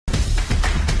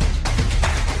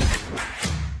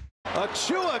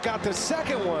Achua got the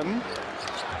second one.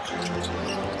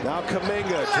 Now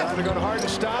Kuminga trying to go to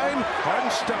Hartenstein.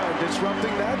 Hartenstein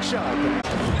disrupting that shot.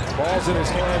 Ball's in his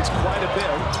hands quite a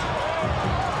bit.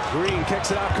 Green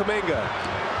kicks it out Kuminga.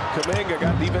 Kuminga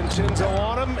got DiVincenzo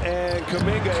on him, and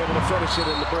Kuminga able to finish it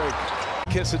in the break.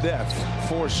 Kiss of death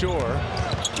for sure.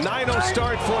 9-0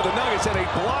 start for the Nuggets, and a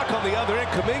block on the other end.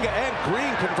 Kuminga and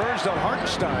Green converged on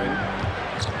Hartenstein.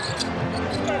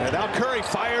 And now Curry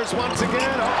fires once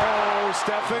again. Uh-oh,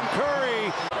 Stephen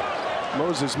Curry.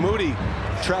 Moses Moody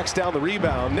tracks down the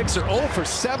rebound. Knicks are 0 for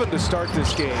 7 to start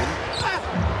this game,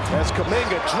 as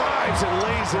Kuminga drives and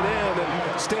lays it in,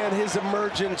 and Stan, his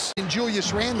emergence. In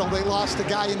Julius Randle, they lost a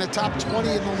guy in the top 20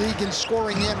 in the league in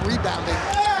scoring and rebounding.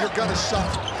 You're going to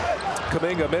suffer.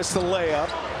 Kuminga missed the layup.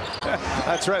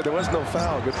 That's right, there was no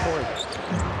foul. Good point.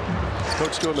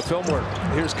 Coach doing the film work.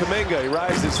 Here's Kuminga. He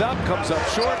rises up, comes up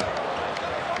short.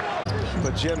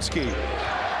 Pajemski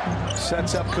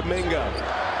sets up Kuminga.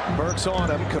 Burks on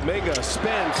him. Kuminga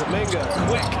spin. Kuminga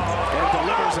quick and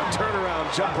delivers a turnaround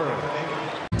jumper.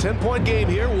 10-point game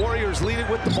here. Warriors lead it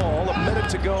with the ball. A minute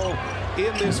to go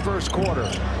in this first quarter.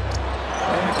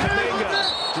 And Kuminga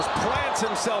just plants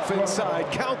himself inside.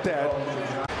 Count that.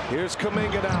 Here's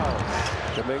Kuminga now.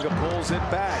 Kuminga pulls it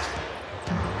back.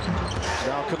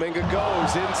 Now Kuminga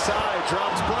goes inside,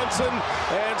 drops Brunson,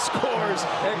 and scores.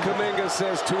 And Kuminga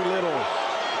says too little.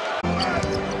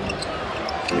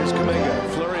 Here's Kuminga.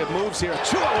 Flurry of moves here.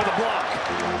 Achua with a block.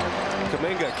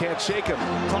 Kuminga can't shake him.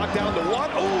 Clock down to 1. Ooh,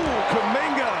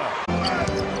 Kuminga.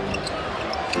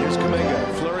 Here's Kuminga.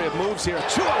 Flurry of moves here.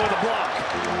 Achua with a block.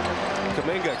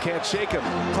 Kuminga can't shake him.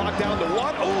 Clock down to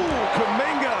 1. Ooh,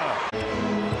 Kuminga.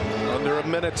 Under a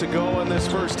minute to go in this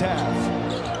first half.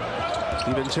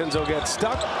 DiVincenzo gets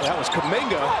stuck. That was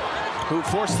Kuminga who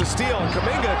forced the steal.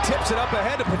 Kuminga tips it up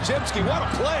ahead to Pajemski. What a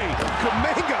play.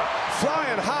 Kuminga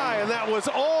flying high, and that was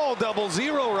all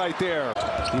 0-0 right there.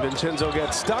 DiVincenzo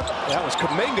gets stuck. That was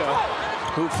Kuminga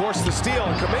who forced the steal.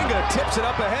 Kuminga tips it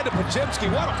up ahead to Pajemski.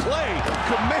 What a play.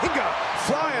 Kuminga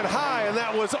flying high, and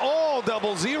that was all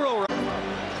 0-0.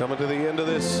 Coming to the end of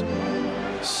this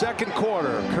second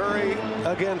quarter, Curry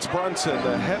against Brunson,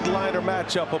 the headliner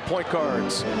matchup of point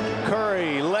guards.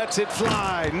 Curry lets it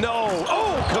fly. No.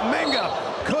 Oh, Kuminga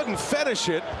couldn't finish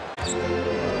it.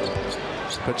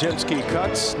 Pajemski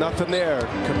cuts, nothing there.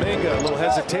 Kuminga, a little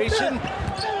hesitation,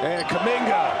 and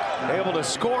Kuminga able to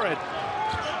score it.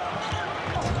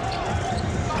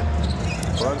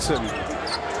 Brunson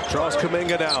draws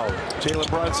Kuminga now. Jalen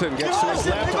Brunson gets to his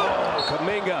left. Oh,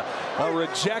 Kuminga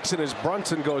rejects, and as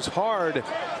Brunson goes hard,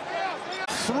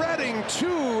 threading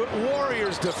two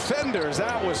Warriors defenders.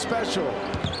 That was special.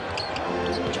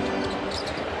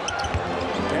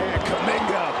 And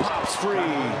Kuminga pops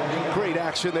free. Great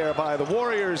action there by the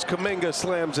Warriors. Kuminga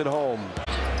slams it home.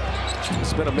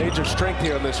 It's been a major strength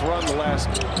here in this run the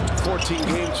last 14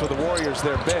 games for the Warriors,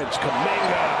 their bench.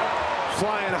 Kuminga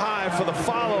flying high for the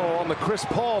follow on the Chris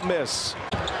Paul miss.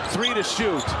 3 to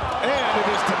shoot, and it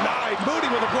is denied. Moody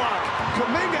with a block.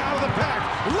 Kuminga out of the pack.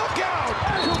 Look out!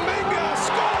 Kuminga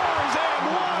scores and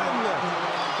one!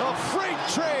 A freight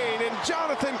train in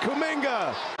Jonathan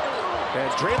Kuminga. And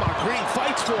Draymond Green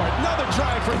fights for it. Another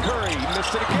drive from Curry.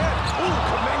 Missed it again. Ooh,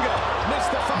 Kuminga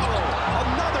missed the follow.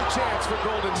 Another chance for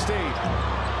Golden State.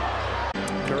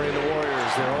 Curry and the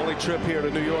Warriors, their only trip here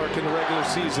to New York in the regular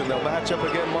season. They'll match up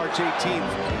again March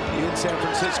 18th in San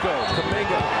Francisco.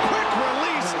 Kuminga, quick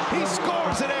release. He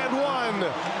scores it and one.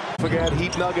 Forget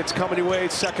Heat Nuggets coming your way.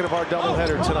 Second of our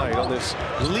doubleheader tonight on this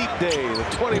Leap Day, the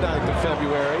 29th of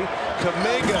February.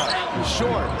 Kuminga,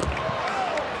 short.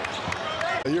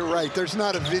 You're right. There's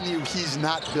not a venue he's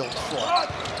not built for.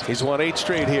 He's won 8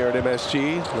 straight here at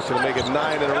MSG. Looking to make it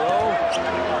 9 in a row.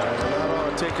 And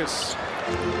that'll take us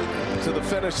to the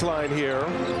finish line here.